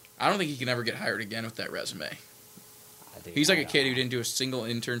Bengals. I don't think he can ever get hired again with that resume. He's like a kid who didn't do a single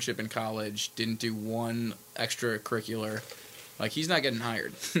internship in college, didn't do one extracurricular. Like, he's not getting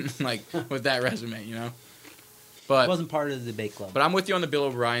hired, with that resume, you know? But it wasn't part of the debate club. But I'm with you on the Bill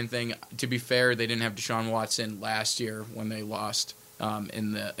O'Brien thing. To be fair, they didn't have Deshaun Watson last year when they lost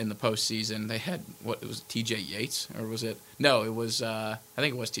in the postseason. They had, what, it was T.J. Yates? Or was it? No, it was, I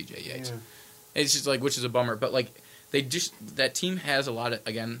think it was T.J. Yates. Yeah. It's just, which is a bummer. But, that team has a lot of,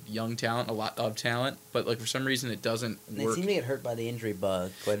 again, young talent, a lot of talent, but for some reason it doesn't work. They seem to get hurt by the injury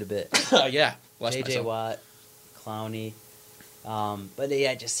bug quite a bit. Yeah. J.J. Watt, Clowney. But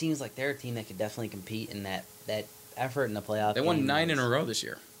yeah, it just seems like they're a team that could definitely compete in that effort in the playoff. They won 9 in a row this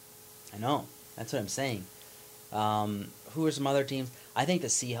year. I know. That's what I'm saying. Who are some other teams? I think the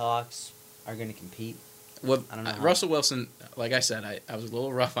Seahawks are going to compete. Well, I don't know. Russell Wilson, like I said, I was a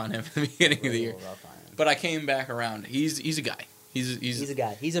little rough on him at the beginning of the year. But I came back around. He's a guy. He's a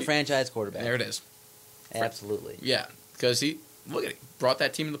guy. He's a franchise quarterback. There it is. Absolutely. Yeah, because look at it, brought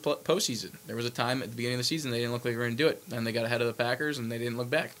that team to the postseason. There was a time at the beginning of the season they didn't look like they were going to do it. Then they got ahead of the Packers, and they didn't look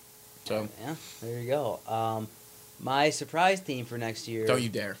back. So yeah, there you go. My surprise team for next year... Don't you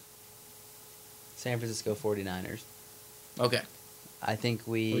dare. San Francisco 49ers. Okay. I think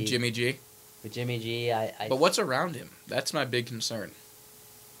we... With Jimmy G? With Jimmy G, But what's around him? That's my big concern.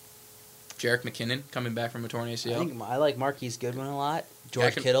 Jerick McKinnon coming back from a torn ACL. I like Marquise Goodwin a lot.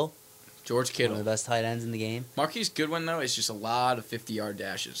 George Kittle. One of the best tight ends in the game. Marquise Goodwin, though, is just a lot of 50-yard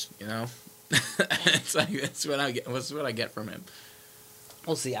dashes, you know? That's what I get from him.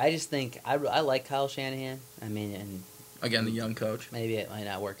 We'll see. I just think I like Kyle Shanahan. I mean, and again, the young coach. Maybe it might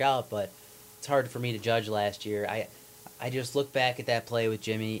not work out, but it's hard for me to judge last year. I just look back at that play with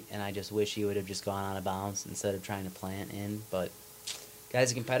Jimmy, and I just wish he would have just gone out of bounds instead of trying to plant in. But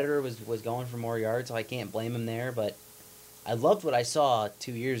guy's a competitor, was going for more yards, so I can't blame him there. But I loved what I saw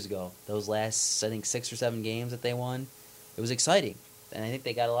 2 years ago. Those last, I think, 6 or 7 games that they won. It was exciting, and I think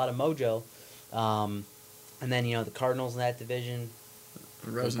they got a lot of mojo. And then, the Cardinals in that division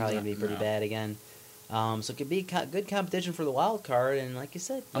are probably going to be pretty bad again. So it could be good competition for the wild card, and like you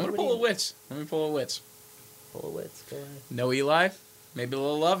said... I'm going to pull a Wits. Let me pull a Wits. Pull a Wits, go ahead. No Eli? Maybe a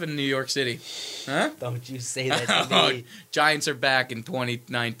little love in New York City. Huh? Don't you say that to me. Giants are back in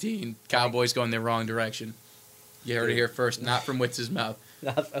 2019. Cowboys going the wrong direction. You heard it here first, not from Witz's mouth.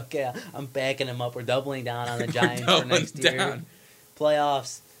 Okay, I'm backing him up. We're doubling down on the Giants for next year.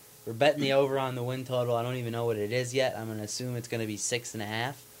 Playoffs. We're betting the over on the win total. I don't even know what it is yet. I'm going to assume it's going to be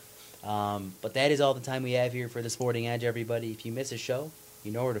 6.5. But that is all the time we have here for the Sporting Edge, everybody. If you miss a show,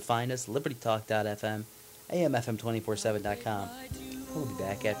 you know where to find us. LibertyTalk.fm, AMFM247.com. We'll be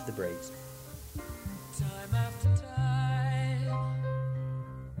back after the breaks. Time after time,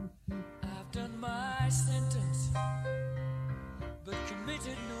 I've done my sentence, but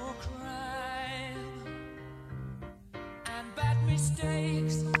committed no crime. And bad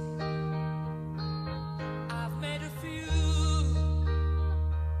mistakes, I've made a few.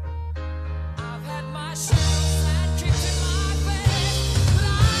 I've had my shells and kicks in my face, but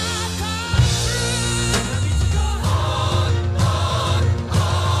I've come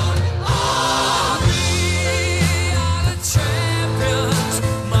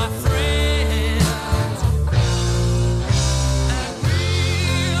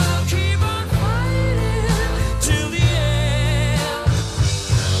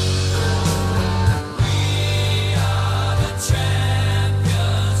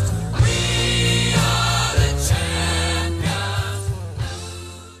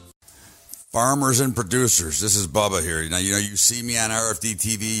Farmers and producers, this is Bubba here. Now, you see me on RFD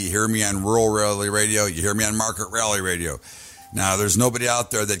TV, you hear me on Rural Rally Radio, you hear me on Market Rally Radio. Now, there's nobody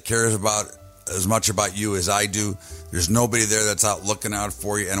out there that cares about as much about you as I do. There's nobody there that's out looking out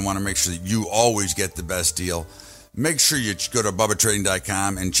for you, and I want to make sure that you always get the best deal. Make sure you go to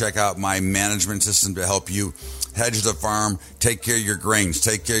BubbaTrading.com and check out my management system to help you hedge the farm, take care of your grains,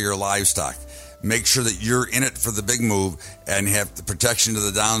 take care of your livestock. Make sure that you're in it for the big move and have the protection to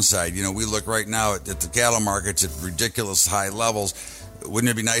the downside. We look right now at the cattle markets at ridiculous high levels. Wouldn't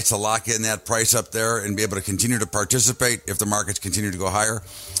it be nice to lock in that price up there and be able to continue to participate if the markets continue to go higher?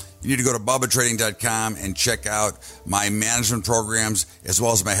 You need to go to BubbaTrading.com and check out my management programs as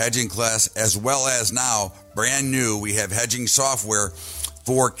well as my hedging class, as well as now, brand new, we have hedging software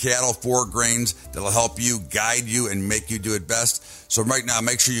for cattle, for grains that'll help you, guide you, and make you do it best. So right now,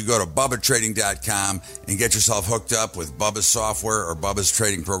 make sure you go to BubbaTrading.com and get yourself hooked up with Bubba's software or Bubba's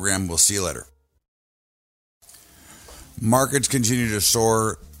trading program. We'll see you later. Markets continue to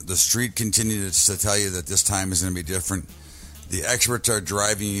soar. The street continues to tell you that this time is going to be different. The experts are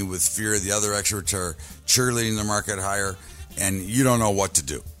driving you with fear. The other experts are cheerleading the market higher, and you don't know what to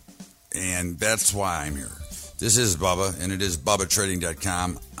do. And that's why I'm here. This is Bubba, and it is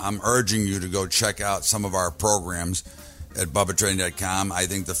BubbaTrading.com. I'm urging you to go check out some of our programs at BubbaTrading.com. I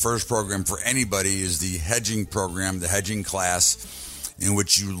think the first program for anybody is the hedging program, the hedging class, in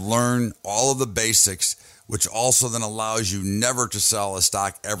which you learn all of the basics, which also then allows you never to sell a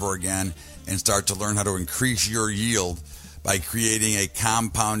stock ever again and start to learn how to increase your yield by creating a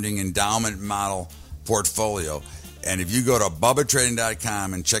compounding endowment model portfolio. And if you go to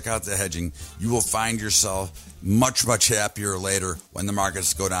BubbaTrading.com and check out the hedging, you will find yourself much, much happier later when the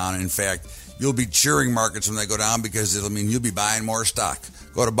markets go down. In fact, you'll be cheering markets when they go down because it'll mean you'll be buying more stock.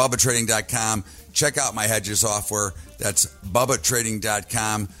 Go to BubbaTrading.com. Check out my hedges software. That's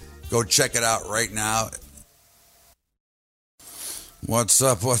BubbaTrading.com. Go check it out right now. What's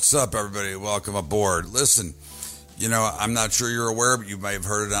up, everybody? Welcome aboard. Listen, I'm not sure you're aware, but you may have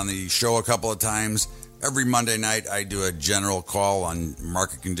heard it on the show a couple of times. Every Monday night, I do a general call on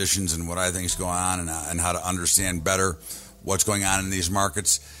market conditions and what I think is going on and how to understand better what's going on in these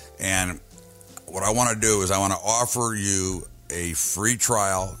markets. And what I want to do is I want to offer you a free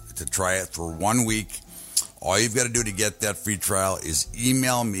trial to try it for 1 week. All you've got to do to get that free trial is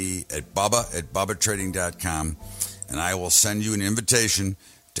email me at bubba@bubbatrading.com, and I will send you an invitation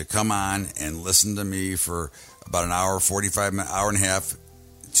to come on and listen to me for about an hour, 45 minutes, hour and a half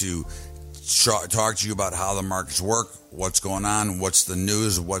to talk to you about how the markets work, what's going on, what's the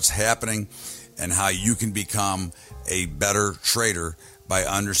news, what's happening, and how you can become a better trader by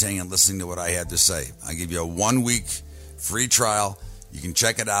understanding and listening to what I had to say. I'll give you a 1 week free trial. You can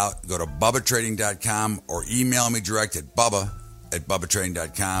check it out. Go to BubbaTrading.com or email me direct at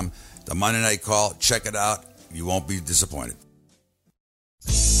Bubba@BubbaTrading.com. The Monday night call, check it out. You won't be disappointed.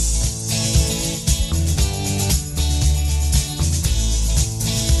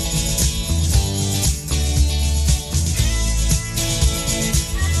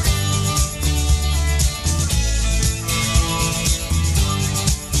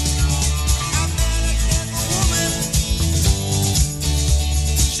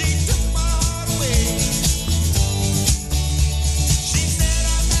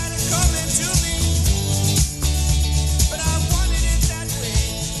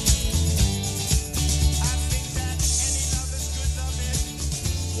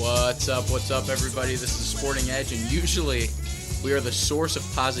 What's up, everybody? This is Sporting Edge, and usually we are the source of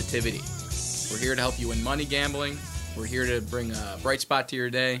positivity. We're here to help you win money gambling. We're here to bring a bright spot to your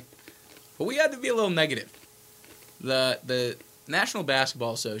day. But we had to be a little negative. The National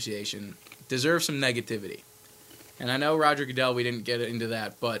Basketball Association deserves some negativity. And I know Roger Goodell, we didn't get into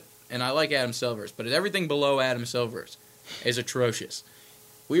that, and I like Adam Silvers, but everything below Adam Silvers is atrocious.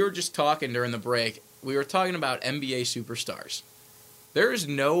 We were just talking during the break. We were talking about NBA superstars. There is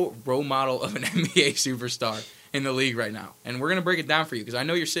no role model of an NBA superstar in the league right now. And we're going to break it down for you because I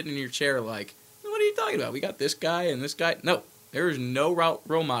know you're sitting in your chair like, what are you talking about? We got this guy and this guy. No, there is no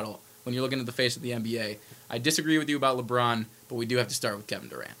role model when you're looking at the face of the NBA. I disagree with you about LeBron, but we do have to start with Kevin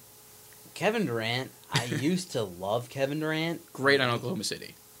Durant. Kevin Durant, I used to love Kevin Durant. Great on Oklahoma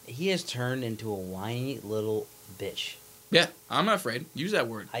City. He has turned into a whiny little bitch. Yeah, I'm not afraid. Use that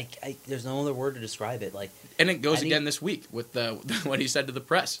word. There's no other word to describe it. And it goes again this week with what he said to the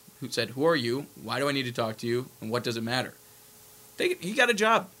press. Who said, "Who are you? Why do I need to talk to you? And what does it matter?" He got a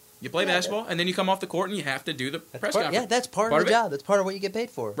job. You play basketball, and then you come off the court, and you have to do the press conference. Yeah, that's part of the job. That's part of what you get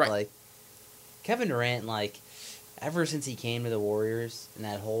paid for. Right. Kevin Durant, ever since he came to the Warriors and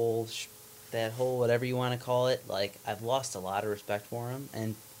that whole whatever you want to call it, I've lost a lot of respect for him.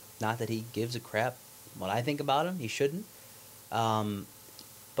 And Not that he gives a crap what I think about him. He shouldn't. But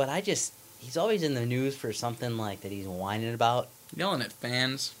he's always in the news for something like that he's whining about. Yelling at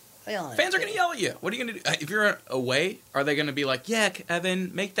fans. Fans are going to yell at you. What are you going to do? If you're away, are they going to be like, yeah,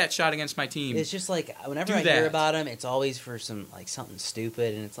 Evan, make that shot against my team? It's just like, whenever I hear about him, it's always for something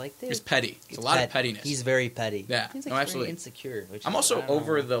stupid, and it's like, dude. It's petty. It's a lot of pettiness. He's very petty. Yeah, he's absolutely. very insecure. I'm also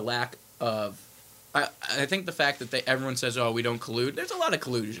over the lack of... I think the fact that everyone says, oh, we don't collude, there's a lot of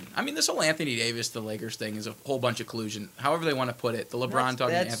collusion. I mean, this whole Anthony Davis, the Lakers thing is a whole bunch of collusion, however they want to put it. The LeBron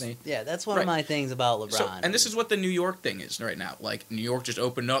talking to Anthony. Yeah, that's one of my things about LeBron. So, and this is what the New York thing is right now. Like, New York just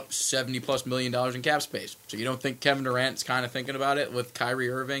opened up $70+ million in cap space. So you don't think Kevin Durant's kind of thinking about it with Kyrie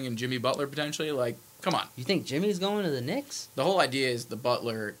Irving and Jimmy Butler potentially? Like, come on. You think Jimmy's going to the Knicks? The whole idea is the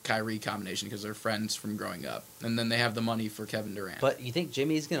Butler-Kyrie combination because they're friends from growing up. And then they have the money for Kevin Durant. But you think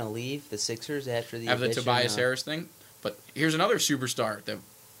Jimmy's going to leave the Sixers after the the Tobias Harris thing? But here's another superstar that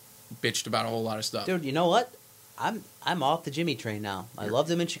bitched about a whole lot of stuff. Dude, you know what? I'm off the Jimmy train now. I loved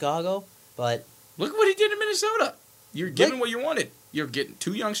him in Chicago, but... Look what he did in Minnesota. You're getting what you wanted. You're getting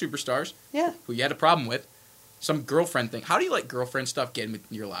two young superstars who you had a problem with. Some girlfriend thing. How do you like girlfriend stuff get in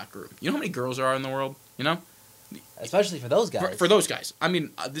your locker room? You know how many girls there are in the world? You know? Especially for those guys. For those guys. I mean,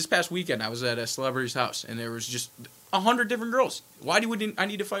 this past weekend I was at a celebrity's house, and there was just 100 different girls. Why do I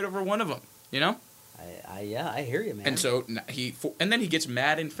need to fight over one of them? You know? I hear you, man. And so then he gets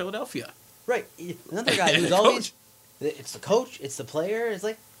mad in Philadelphia. Right. Another guy who's always... It's the coach, it's the player, it's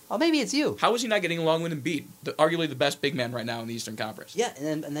like, oh, maybe it's you. How is he not getting along with Embiid? Arguably the best big man right now in the Eastern Conference. Yeah,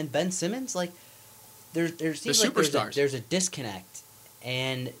 and then Ben Simmons, like... There seems like there's a disconnect,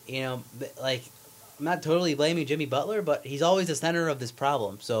 and like I'm not totally blaming Jimmy Butler, but he's always the center of this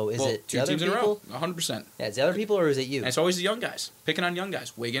problem. So is it the other people? 100%. Yeah, it's the other people, or is it you? And it's always the young guys picking on young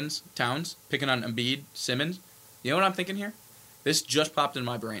guys. Wiggins, Towns, picking on Embiid, Simmons. You know what I'm thinking here? This just popped in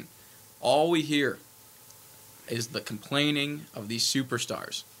my brain. All we hear is the complaining of these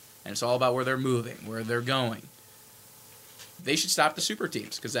superstars, and it's all about where they're moving, where they're going. They should stop the super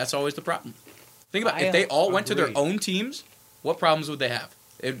teams because that's always the problem. Think about if they all went to their own teams, what problems would they have?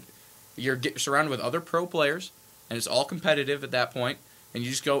 You're surrounded with other pro players, and it's all competitive at that point. And you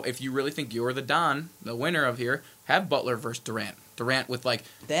just go, if you really think you're the winner of here, have Butler versus Durant. Durant with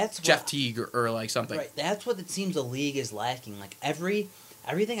Jeff Teague or like something. Right. That's what it seems the league is lacking. Like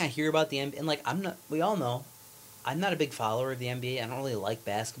everything I hear about the NBA, and like we all know, I'm not a big follower of the NBA. I don't really like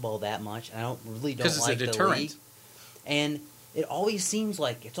basketball that much. I don't like the league. And it always seems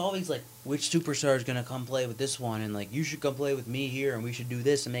like which superstar is gonna come play with this one, and like you should come play with me here, and we should do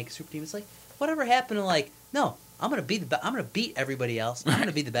this and make a super team. It's like whatever happened to no, I'm gonna beat everybody else. I'm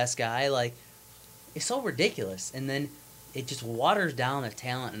gonna be the best guy. Like it's so ridiculous, and then it just waters down the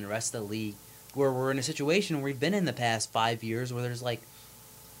talent in the rest of the league. Where we're in a situation where we've been in the past 5 years where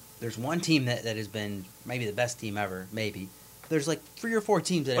there's one team that has been maybe the best team ever, maybe. There's 3 or 4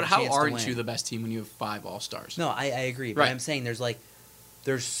 teams that have a chance to win. But how aren't you the best team when you have 5 All-Stars? No, I agree. But I'm saying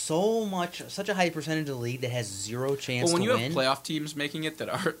there's such a high percentage of the league that has zero chance to win. Well, when you have playoff teams making it that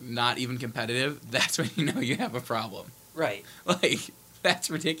are not even competitive, that's when you know you have a problem. Right. That's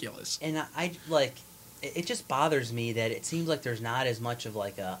ridiculous. And it just bothers me that it seems like there's not as much of I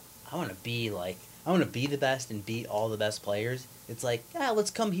want to be the best and beat all the best players. It's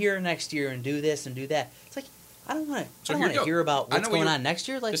let's come here next year and do this and do that. It's like, I don't want to hear about what's going on next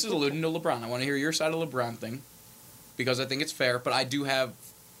year. This is alluding to LeBron. I want to hear your side of LeBron thing because I think it's fair. But I do like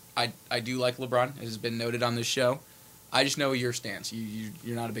LeBron. It has been noted on this show. I just know your stance.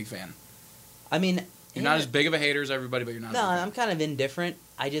 You're not a big fan. I mean, you're not as big of a hater as everybody, but you're not. No, I'm kind of indifferent.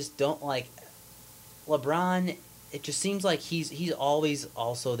 I just don't like LeBron. It just seems like he's always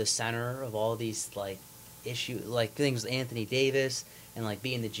also the center of all these issues, things with Anthony Davis and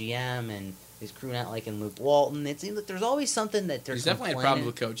being the GM and his crew not liking Luke Walton. It seems like there's always something that there's. He's definitely had problems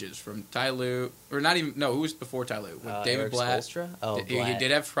with coaches from Ty Lue, or not even. No, who was before Ty Lue? With David Eric Blatt. Spoelstra? Oh, he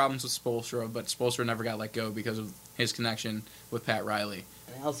did have problems with Spoelstra, but Spoelstra never got let go because of his connection with Pat Riley.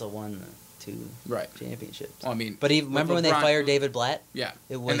 And they also won the 2 championships. Well, I mean, but remember when they fired David Blatt? Yeah,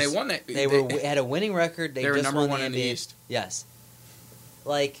 and they won that. They had a winning record. They were just number won 1 in the East. Yes,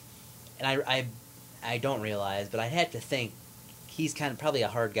 and I don't realize, but I had to think he's kind of probably a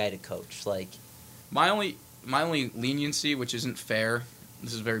hard guy to coach. My only leniency, which isn't fair,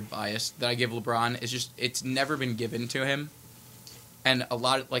 this is very biased, that I give LeBron is just it's never been given to him. And a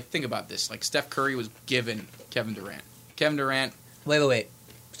lot of think about this. Steph Curry was given Kevin Durant. Kevin Durant. Wait.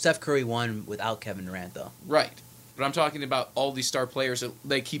 Steph Curry won without Kevin Durant though. Right. But I'm talking about all these star players that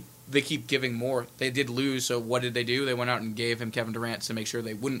they keep giving more. They did lose, so what did they do? They went out and gave him Kevin Durant to make sure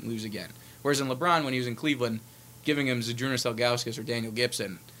they wouldn't lose again. Whereas in LeBron, when he was in Cleveland, giving him Zydrunas Ilgauskas or Daniel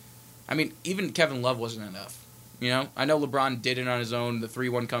Gibson, I mean, even Kevin Love wasn't enough. You know, I know LeBron did it on his own, the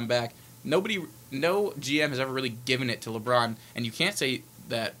 3-1 comeback. No GM has ever really given it to LeBron, and you can't say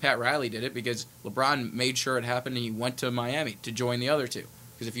that Pat Riley did it because LeBron made sure it happened and he went to Miami to join the other two.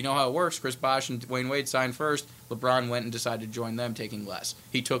 Because if you know how it works, Chris Bosh and Dwayne Wade signed first. LeBron went and decided to join them, taking less.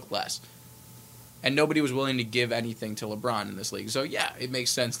 He took less. And nobody was willing to give anything to LeBron in this league. So, yeah, it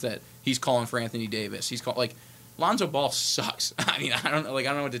makes sense that he's calling for Anthony Davis. Lonzo Ball sucks. I mean, I don't know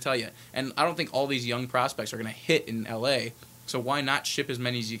what to tell you. And I don't think all these young prospects are going to hit in L.A., so why not ship as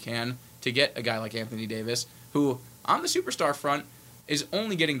many as you can to get a guy like Anthony Davis, who, on the superstar front, is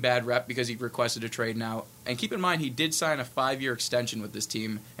only getting bad rep because he requested a trade now. And keep in mind, he did sign a 5-year extension with this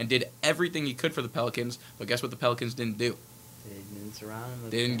team and did everything he could for the Pelicans, but guess what the Pelicans didn't do? They didn't surround him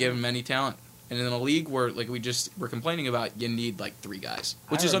with They didn't give him any talent. And in a league where, like we just were complaining about, you need like 3 guys,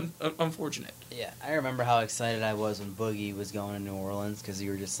 which is unfortunate. Yeah, I remember how excited I was when Boogie was going to New Orleans because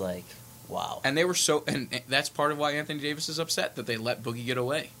you were just like, wow. And they were and that's part of why Anthony Davis is upset, that they let Boogie get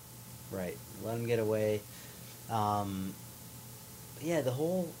away. Right, let him get away. Yeah, the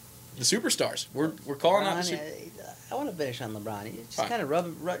superstars. We're calling out. I want to finish on LeBron. He just kind of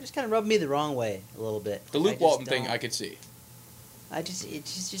rubbed me the wrong way a little bit. The Luke Walton thing, I could see. It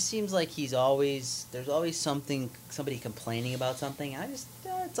just seems like there's always somebody complaining about something.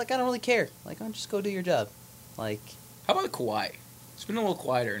 It's like I don't really care. Like, just go do your job. Like, how about Kawhi? It's been a little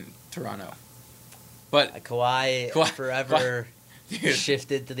quieter in Toronto, but Kawhi forever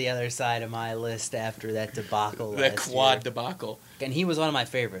shifted to the other side of my list after that debacle. That quad debacle, and he was one of my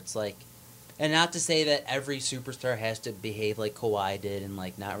favorites. Like, and not to say that every superstar has to behave like Kawhi did and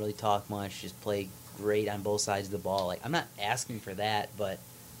like not really talk much, just play great on both sides of the ball. Like, I'm not asking for that, but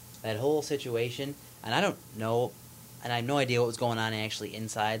that whole situation, and I don't know, and I have no idea what was going on actually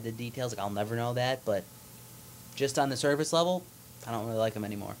inside the details. Like, I'll never know that, but just on the surface level, I don't really like him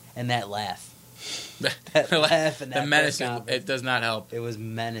anymore. And that laugh. That laugh and that the menacing, it does not help. It was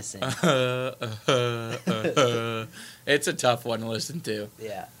menacing. It's a tough one to listen to.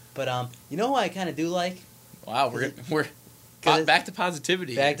 Yeah. But you know who I kind of do like? Wow, we're back to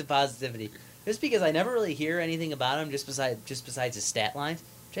positivity. Back to positivity. Just because I never really hear anything about him just besides his stat lines.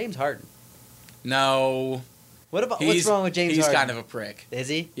 James Harden. No. What's wrong with James Harden? He's kind of a prick. Is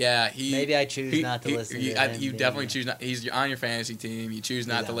he? Yeah. Maybe I choose not to listen to him. You definitely choose not. He's on your fantasy team. You choose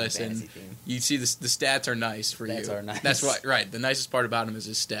not to listen. You see the stats are nice for you. Stats are nice. That's right. The nicest part about him is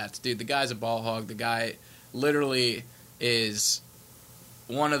his stats. Dude, the guy's a ball hog. The guy literally is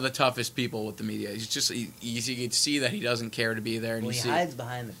one of the toughest people with the media. He's just you can see that he doesn't care to be there. And he hides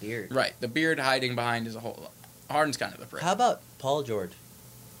behind the beard. Right. The beard hiding behind is a whole. Harden's kind of the prick. How about Paul George?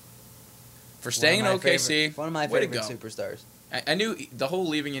 For staying in OKC, one of my favorite superstars. I knew the whole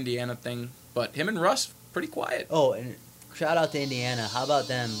leaving Indiana thing, but him and Russ, pretty quiet. Oh, and shout out to Indiana. How about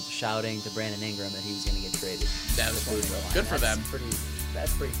them shouting to Brandon Ingram that he was going to get traded? That was good for them.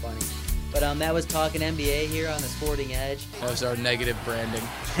 That's pretty funny. But that was Talking NBA here on the Sporting Edge. That was our negative branding.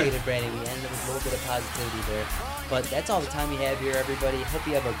 Negative branding. We ended with a little bit of positivity there. But that's all the time we have here, everybody. Hope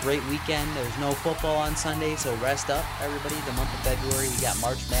you have a great weekend. There's no football on Sunday, so rest up, everybody. The month of February, we got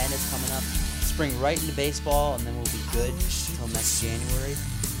March Madness coming up. Spring right into baseball, and then we'll be good until next January.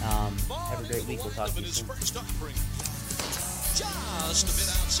 Have a great week. We'll talk to you soon. Just a bit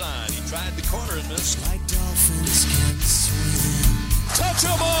outside. He tried the corner and missed. Like dolphins can swim. Touch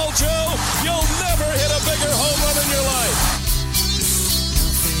them all, Joe. You'll never hit a bigger home run in your life.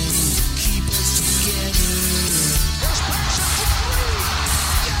 Nothing will keep us together. First pass at Henry.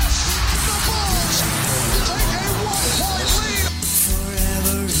 Yes! The Bulls take a 1-point lead.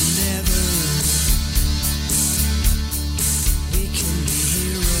 Forever and ever, we can be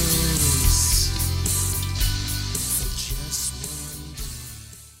heroes for just one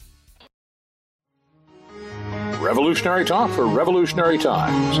day. Revolutionary talk for revolutionary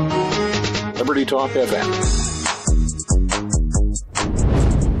times. Liberty Talk FM.